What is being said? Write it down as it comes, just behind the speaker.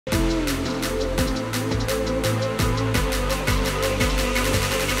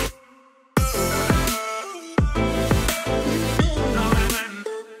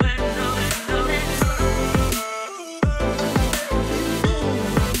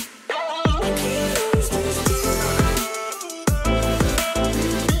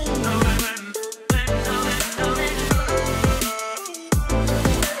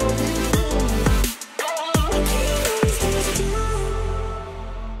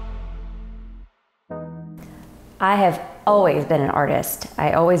I have always been an artist.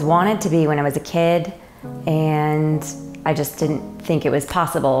 I always wanted to be when I was a kid, and I just didn't think it was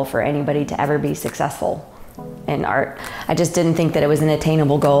possible for anybody to ever be successful in art. I just didn't think that it was an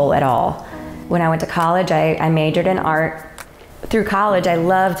attainable goal at all. When I went to college, I majored in art. Through college, I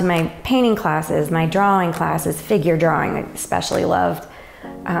loved my painting classes, my drawing classes, figure drawing, I especially loved.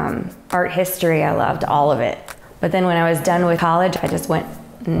 Art history, I loved all of it. But then when I was done with college, I just went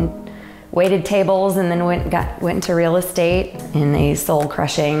and waited tables and then went into real estate in a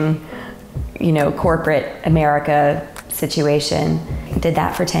soul-crushing, corporate America situation. I did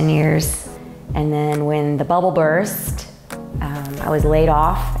that for 10 years. And then when the bubble burst, I was laid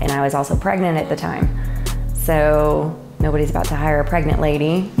off, and I was also pregnant at the time. So nobody's about to hire a pregnant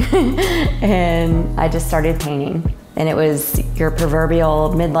lady. And I just started painting. And it was your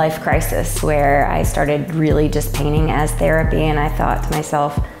proverbial midlife crisis where I started really just painting as therapy, and I thought to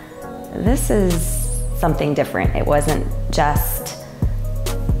myself, this is something different. It wasn't just,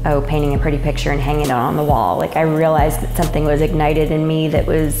 painting a pretty picture and hanging it on the wall. Like, I realized that something was ignited in me that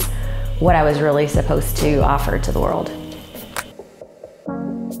was what I was really supposed to offer to the world.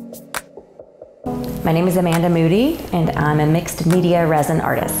 My name is Amanda Moody, and I'm a mixed media resin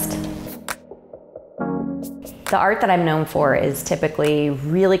artist. The art that I'm known for is typically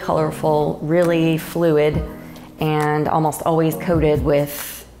really colorful, really fluid, and almost always coated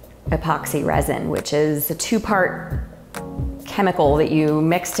with epoxy resin, which is a two-part chemical that you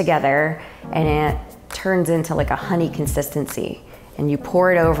mix together, and it turns into like a honey consistency. And you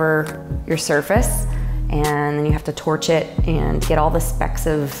pour it over your surface, and then you have to torch it and get all the specks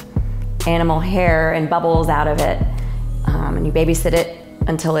of animal hair and bubbles out of it. And you babysit it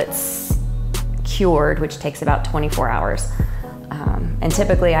until it's cured, which takes about 24 hours. And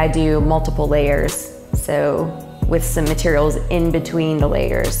typically I do multiple layers, so with some materials in between the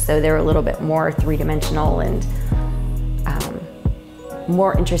layers, so they're a little bit more three-dimensional and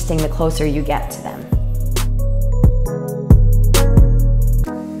more interesting the closer you get to them.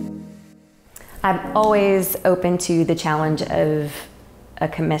 I'm always open to the challenge of a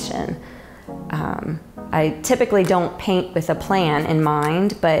commission. I typically don't paint with a plan in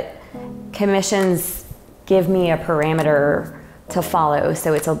mind, but commissions give me a parameter to follow,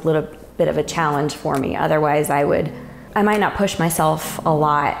 so it's a little bit of a challenge for me. Otherwise, I might not push myself a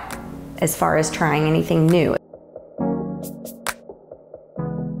lot as far as trying anything new.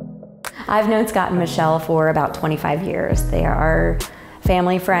 I've known Scott and Michelle for about 25 years. They are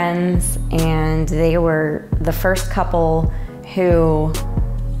family friends, and they were the first couple who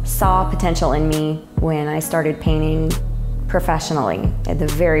saw potential in me when I started painting professionally at the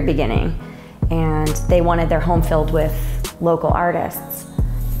very beginning. And they wanted their home filled with local artists.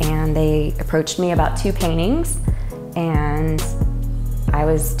 And they approached me about 2 paintings, and I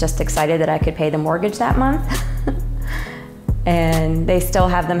was just excited that I could pay the mortgage that month. And they still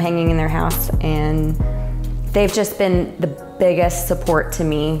have them hanging in their house, and they've just been the biggest support to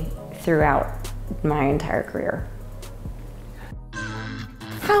me throughout my entire career.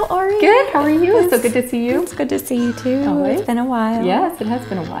 How are you? Good, how are you? It's so good to see you. It's good to see you too. Always. It's been a while. Yes, it has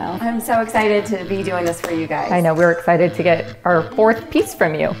been a while. I'm so excited to be doing this for you guys. I know, we're excited to get our 4th piece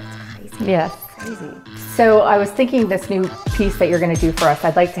from you. It's crazy. Yes. Crazy. So I was thinking this new piece that you're going to do for us,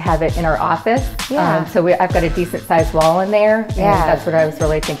 I'd like to have it in our office. Yeah. I've got a decent sized wall in there, and Yeah. that's what I was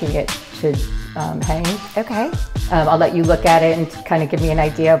really thinking it should hang. Okay. I'll let you look at it and kind of give me an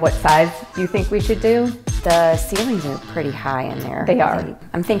idea of what size you think we should do. The ceilings are pretty high in there. They are.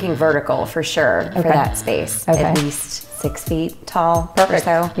 I'm thinking vertical for sure for that space. Okay. At least 6 feet tall. Perfect.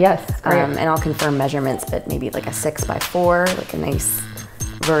 Or so. Yes, great. And I'll confirm measurements, but maybe like a 6x4, like a nice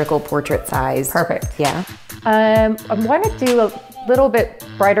vertical portrait size. Perfect. Yeah. I want to do a little bit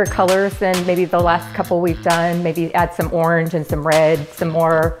brighter colors than maybe the last couple we've done. Maybe add some orange and some red, some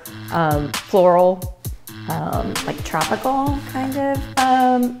more floral. Like tropical, kind of?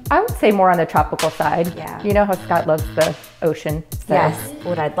 I would say more on the tropical side. Yeah. You know how Scott loves the ocean. So. Yes.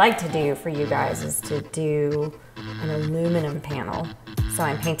 What I'd like to do for you guys is to do an aluminum panel. So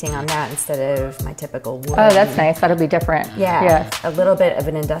I'm painting on that instead of my typical wood. Oh, that's nice. That'll be different. Yeah. Yes. A little bit of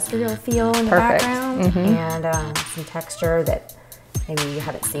an industrial feel in the Perfect. background, and some texture that maybe you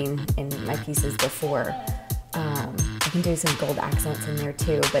haven't seen in my pieces before. I can do some gold accents in there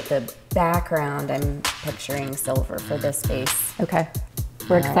too, but the background, I'm picturing silver for this space. Okay.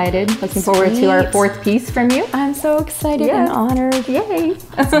 We're excited. Looking forward to our 4th piece from you. I'm so excited and honored. Yay.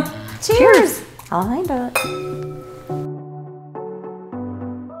 Cheers. I'll handle it.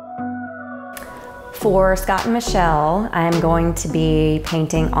 For Scott and Michelle, I'm going to be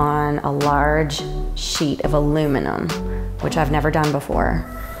painting on a large sheet of aluminum, which I've never done before.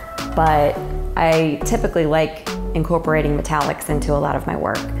 But I typically like incorporating metallics into a lot of my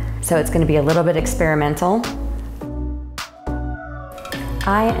work. So it's going to be a little bit experimental.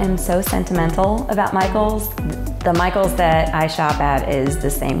 I am so sentimental about Michael's. The Michael's that I shop at is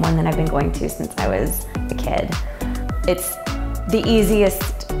the same one that I've been going to since I was a kid. It's the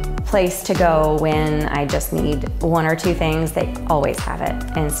easiest place to go when I just need one or two things. They always have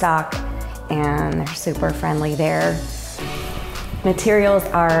it in stock, and they're super friendly there. Materials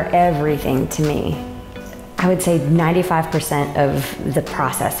are everything to me. I would say 95% of the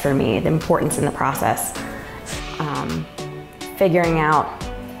process for me, the importance in the process. Figuring out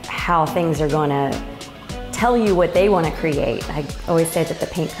how things are gonna tell you what they want to create. I always say that the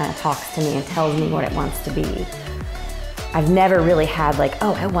paint kind of talks to me and tells me what it wants to be. I've never really had like,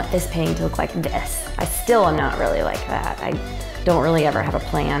 oh, I want this painting to look like this. I still am not really like that. I don't really ever have a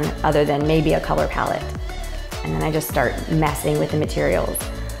plan other than maybe a color palette. And then I just start messing with the materials.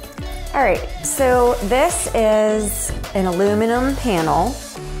 All right, so this is an aluminum panel,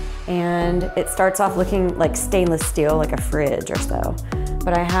 and it starts off looking like stainless steel, like a fridge or so.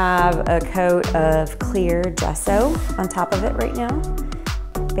 But I have a coat of clear gesso on top of it right now.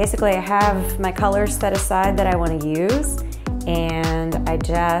 Basically, I have my colors set aside that I want to use, and I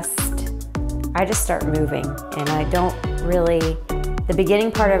just start moving. And I don't really, the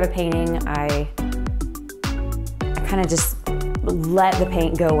beginning part of a painting, I kind of just let the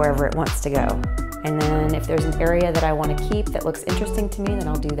paint go wherever it wants to go. And then if there's an area that I want to keep that looks interesting to me, then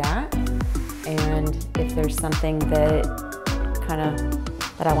I'll do that. And if there's something that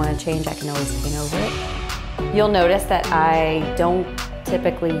I want to change, I can always paint over it. You'll notice that I don't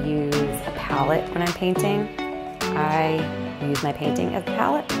typically use a palette when I'm painting. I use my painting as a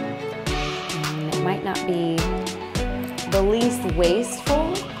palette. And it might not be the least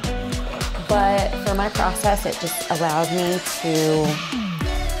wasteful, but for my process, it just allows me to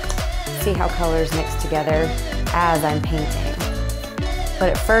see how colors mix together as I'm painting. But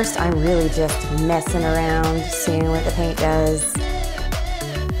at first, I'm really just messing around, seeing what the paint does,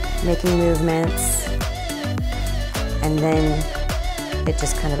 making movements, and then it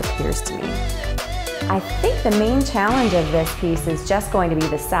just kind of appears to me. I think the main challenge of this piece is just going to be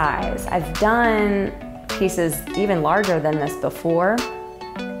the size. I've done pieces even larger than this before,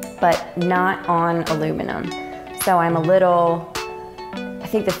 but not on aluminum. So I'm a little, I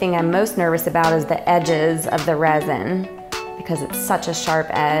think the thing I'm most nervous about is the edges of the resin, because it's such a sharp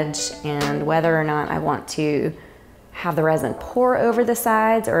edge, and whether or not I want to have the resin pour over the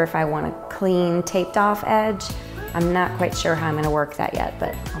sides or if I want a clean taped off edge. I'm not quite sure how I'm going to work that yet,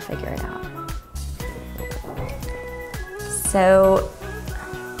 but I'll figure it out. So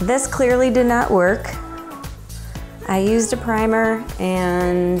this clearly did not work. I used a primer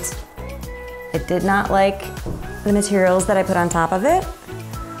and it did not like the materials that I put on top of it.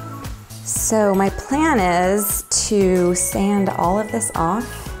 So my plan is to sand all of this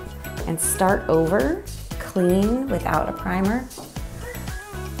off and start over clean without a primer.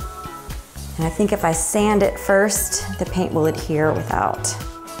 And I think if I sand it first, the paint will adhere without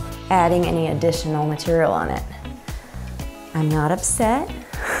adding any additional material on it. I'm not upset.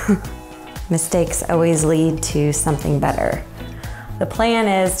 Mistakes always lead to something better. The plan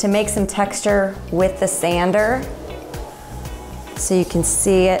is to make some texture with the sander so you can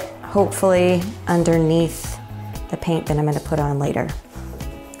see it hopefully underneath the paint that I'm going to put on later.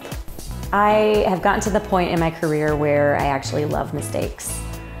 I have gotten to the point in my career where I actually love mistakes.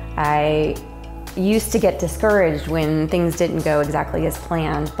 I used to get discouraged when things didn't go exactly as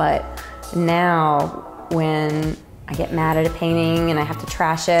planned, but now when I get mad at a painting and I have to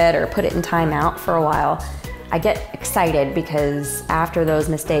trash it or put it in timeout for a while, I get excited because after those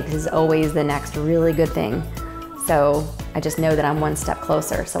mistakes is always the next really good thing. So I just know that I'm one step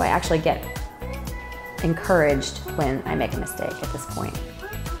closer. So I actually get encouraged when I make a mistake at this point.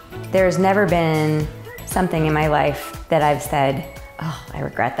 There's never been something in my life that I've said, oh, I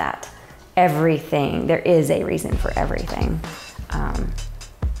regret that. Everything, there is a reason for everything.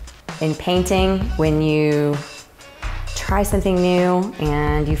 In painting, when you try something new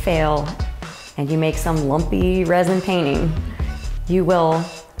and you fail and you make some lumpy resin painting, you will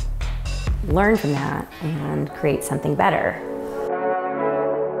learn from that and create something better.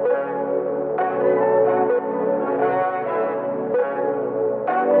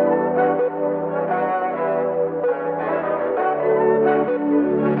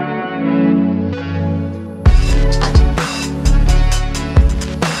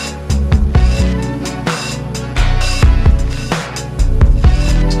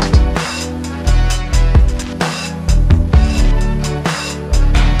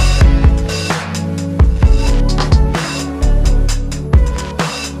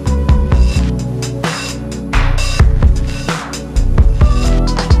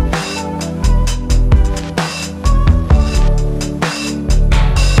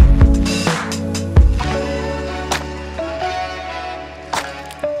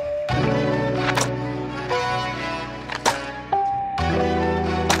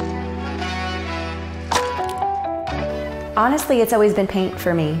 Honestly, it's always been paint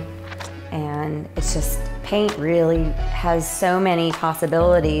for me. And it's just, paint really has so many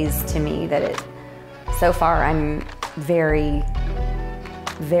possibilities to me that so far I'm very,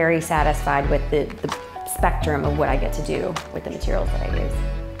 very satisfied with the spectrum of what I get to do with the materials that I use.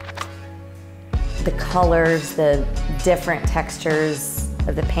 The colors, the different textures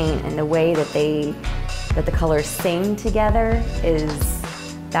of the paint, and the way that the colors sing together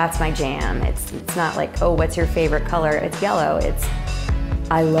that's my jam. It's not like, oh, what's your favorite color? It's yellow.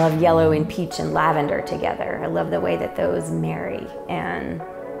 I love yellow and peach and lavender together. I love the way that those marry. And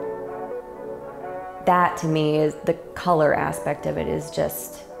that to me is the color aspect of it is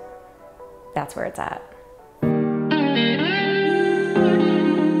just, that's where it's at.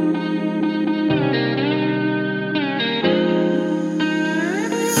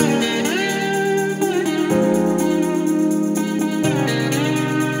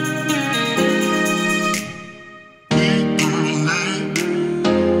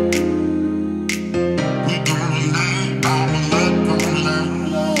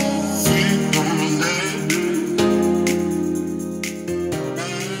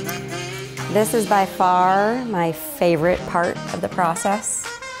 This is by far my favorite part of the process,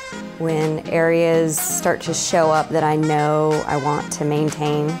 when areas start to show up that I know I want to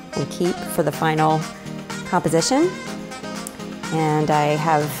maintain and keep for the final composition. And I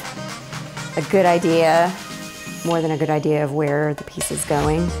have a good idea, more than a good idea, of where the piece is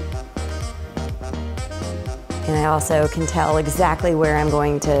going. And I also can tell exactly where I'm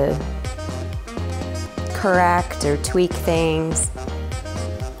going to correct or tweak things.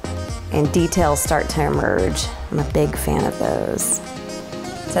 And details start to emerge. I'm a big fan of those.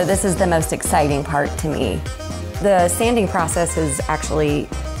 So this is the most exciting part to me. The sanding process has actually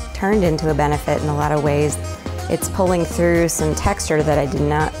turned into a benefit in a lot of ways. It's pulling through some texture that I did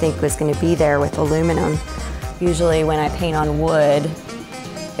not think was going to be there with aluminum. Usually when I paint on wood,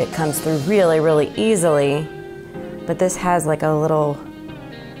 it comes through really, really easily. But this has like a little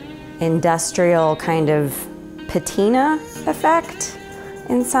industrial kind of patina effect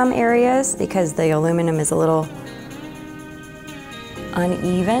in some areas because the aluminum is a little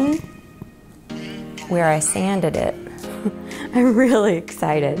uneven where I sanded it. I'm really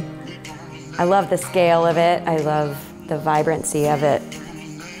excited. I love the scale of it. I love the vibrancy of it.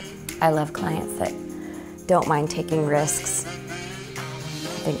 I love clients that don't mind taking risks.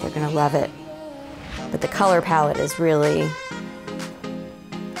 I think they're gonna love it. But the color palette is really,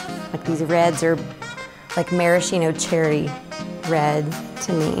 like these reds are like maraschino cherry red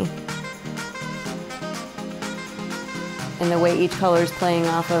to me. And the way each color is playing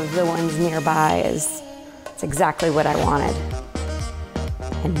off of the ones nearby it's exactly what I wanted.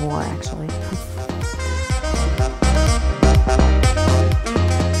 And more, actually.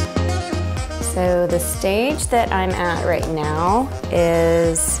 So the stage that I'm at right now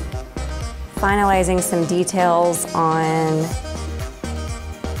is finalizing some details on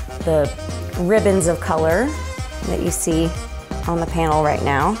the ribbons of color that you see on the panel right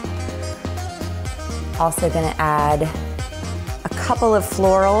now. Also gonna add a couple of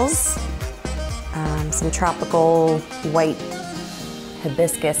florals, some tropical white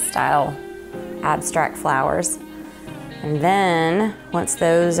hibiscus style abstract flowers. And then once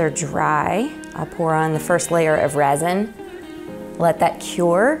those are dry, I'll pour on the first layer of resin, let that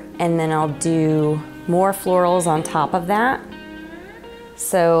cure, and then I'll do more florals on top of that.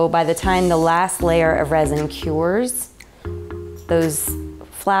 So by the time the last layer of resin cures, those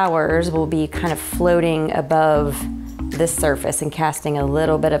flowers will be kind of floating above this surface and casting a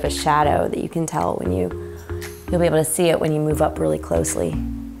little bit of a shadow that you can tell when you'll be able to see it when you move up really closely.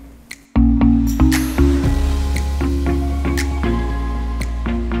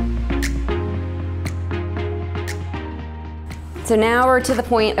 So now we're to the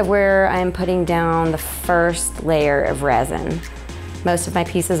point of where I'm putting down the first layer of resin. Most of my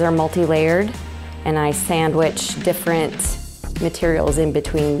pieces are multi-layered, and I sandwich different materials in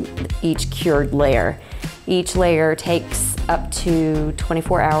between each cured layer. Each layer takes up to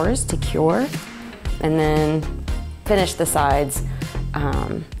 24 hours to cure, and then finish the sides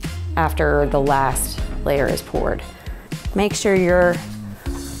after the last layer is poured. Make sure your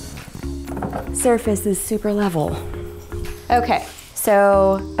surface is super level. Okay,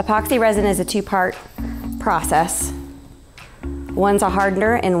 so epoxy resin is a two-part process. One's a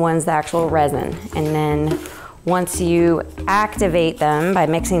hardener and one's the actual resin. And then once you activate them by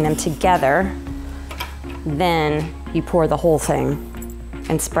mixing them together, then you pour the whole thing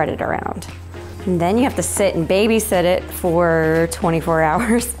and spread it around. And then you have to sit and babysit it for 24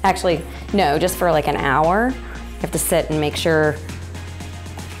 hours. Actually, no, just for like an hour. You have to sit and make sure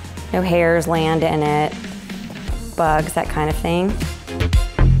no hairs land in it. bugs, that kind of thing.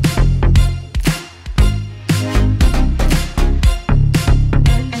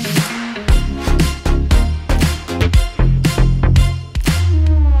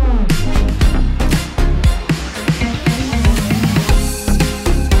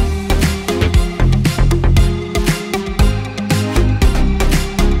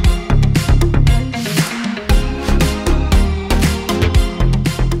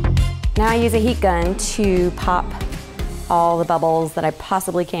 Now I use a heat gun to pop all the bubbles that I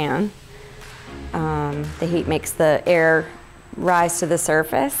possibly can. The heat makes the air rise to the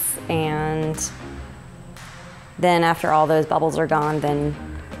surface, and then after all those bubbles are gone, then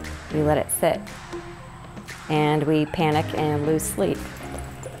we let it sit. And we panic and lose sleep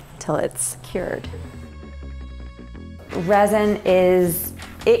till it's cured. Resin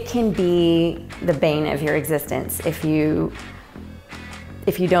it can be the bane of your existence if you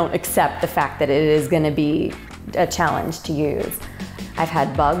don't accept the fact that it is going to be a challenge to use. I've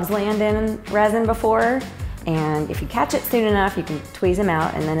had bugs land in resin before, and if you catch it soon enough, you can tweeze them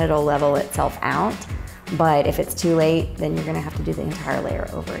out and then it'll level itself out. But if it's too late, then you're going to have to do the entire layer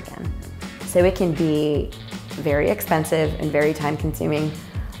over again. So it can be very expensive and very time consuming.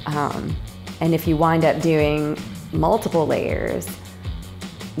 And if you wind up doing multiple layers,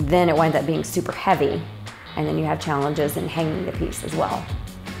 then it winds up being super heavy. And then you have challenges in hanging the piece as well.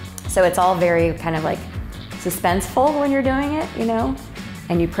 So it's all very kind of like suspenseful when you're doing it, you know?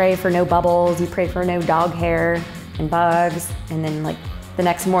 And you pray for no bubbles, you pray for no dog hair and bugs, and then like the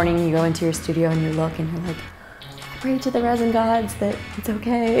next morning you go into your studio and you look and you're like, I pray to the resin gods that it's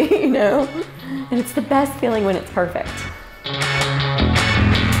okay, you know? And it's the best feeling when it's perfect.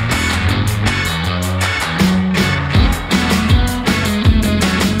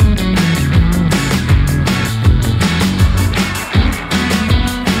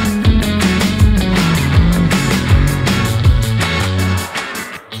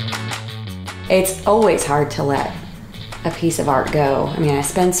 It's always hard to let a piece of art go. I mean, I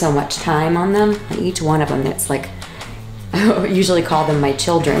spend so much time on them. Each one of them, it's like, I usually call them my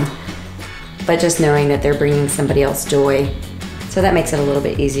children, but just knowing that they're bringing somebody else joy. So that makes it a little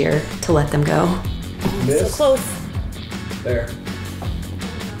bit easier to let them go. So close. There.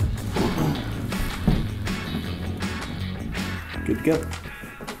 Good to go.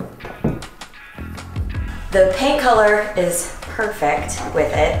 The paint color is perfect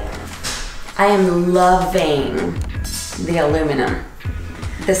with it. I am loving the aluminum.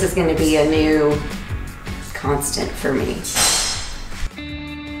 This is going to be a new constant for me.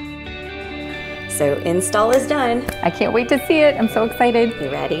 So install is done. I can't wait to see it. I'm so excited. You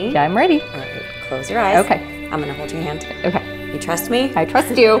ready? Yeah, I'm ready. All right, close your eyes. Okay. I'm going to hold your hand. Okay. You trust me? I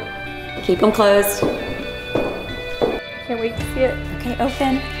trust you. Keep them closed. Can't wait to see it. Okay,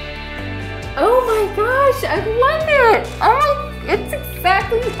 open. Oh my gosh, I love it. Oh my, it's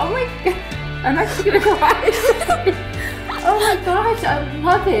exactly, oh my God. I'm actually gonna cry. Oh my gosh, I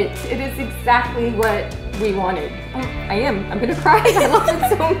love it. It is exactly what we wanted. Oh, I'm gonna cry. I love it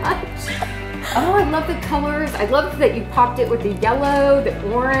so much. Oh, I love the colors. I love that you popped it with the yellow, the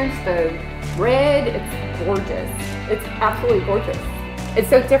orange, the red. It's gorgeous. It's absolutely gorgeous. It's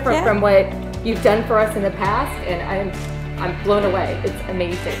so different from what you've done for us in the past, and I'm blown away. It's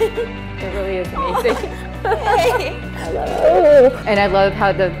amazing. It really is amazing. I love it. And I love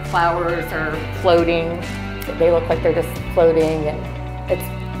how the flowers are floating. They look like they're just floating, and it's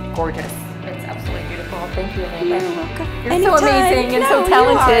gorgeous. It's absolutely beautiful. Thank you, Amanda. You're welcome. You're so amazing and so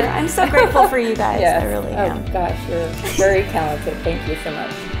talented. I'm so grateful for you guys. Yes. I really am. Oh gosh, you're very talented. Thank you so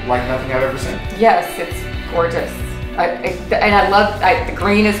much. Like nothing I've ever seen. Yes, it's gorgeous. And I love the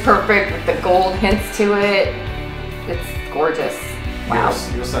green is perfect with the gold hints to it. It's gorgeous. Wow.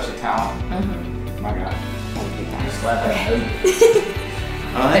 You're such a talent. Mm-hmm. My God. Thank you, I'm guys. just glad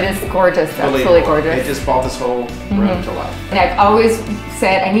that. It is gorgeous, absolutely gorgeous. It just brought this whole room to life. And I've always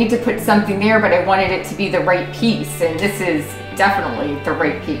said I need to put something there, but I wanted it to be the right piece, and this is definitely the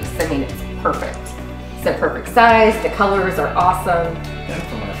right piece. I mean, it's perfect. It's the perfect size, the colors are awesome. And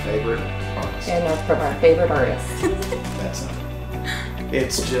from our favorite artist. And that's from our favorite artist. That's it.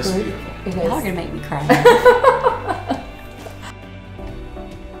 It's just beautiful. It Y'all are is. gonna make me cry.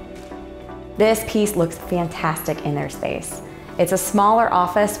 This piece looks fantastic in their space. It's a smaller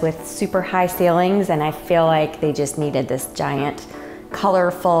office with super high ceilings, and I feel like they just needed this giant,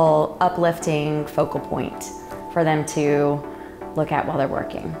 colorful, uplifting focal point for them to look at while they're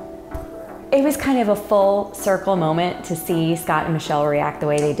working. It was kind of a full circle moment to see Scott and Michelle react the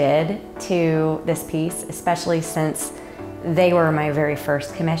way they did to this piece, especially since they were my very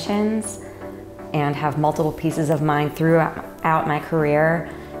first commissions and have multiple pieces of mine throughout my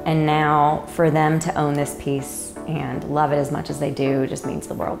career. And now for them to own this piece and love it as much as they do just means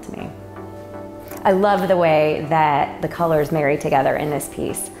the world to me. I love the way that the colors marry together in this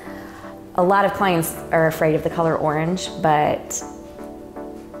piece. A lot of clients are afraid of the color orange, but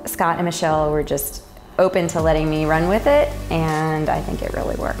Scott and Michelle were just open to letting me run with it, and I think it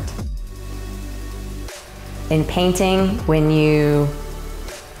really worked. In painting, when you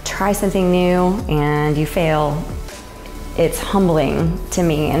try something new and you fail, it's humbling to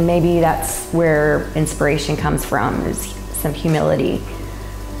me, and maybe that's where inspiration comes from, is some humility.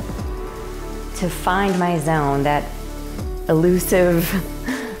 To find my zone, that elusive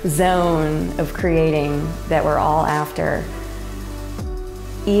zone of creating that we're all after,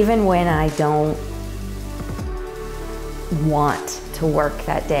 even when I don't want to work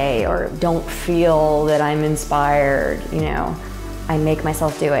that day or don't feel that I'm inspired, you know, I make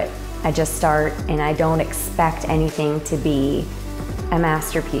myself do it. I just start, and I don't expect anything to be a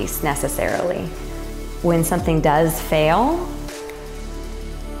masterpiece necessarily. When something does fail,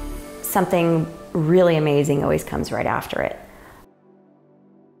 something really amazing always comes right after it.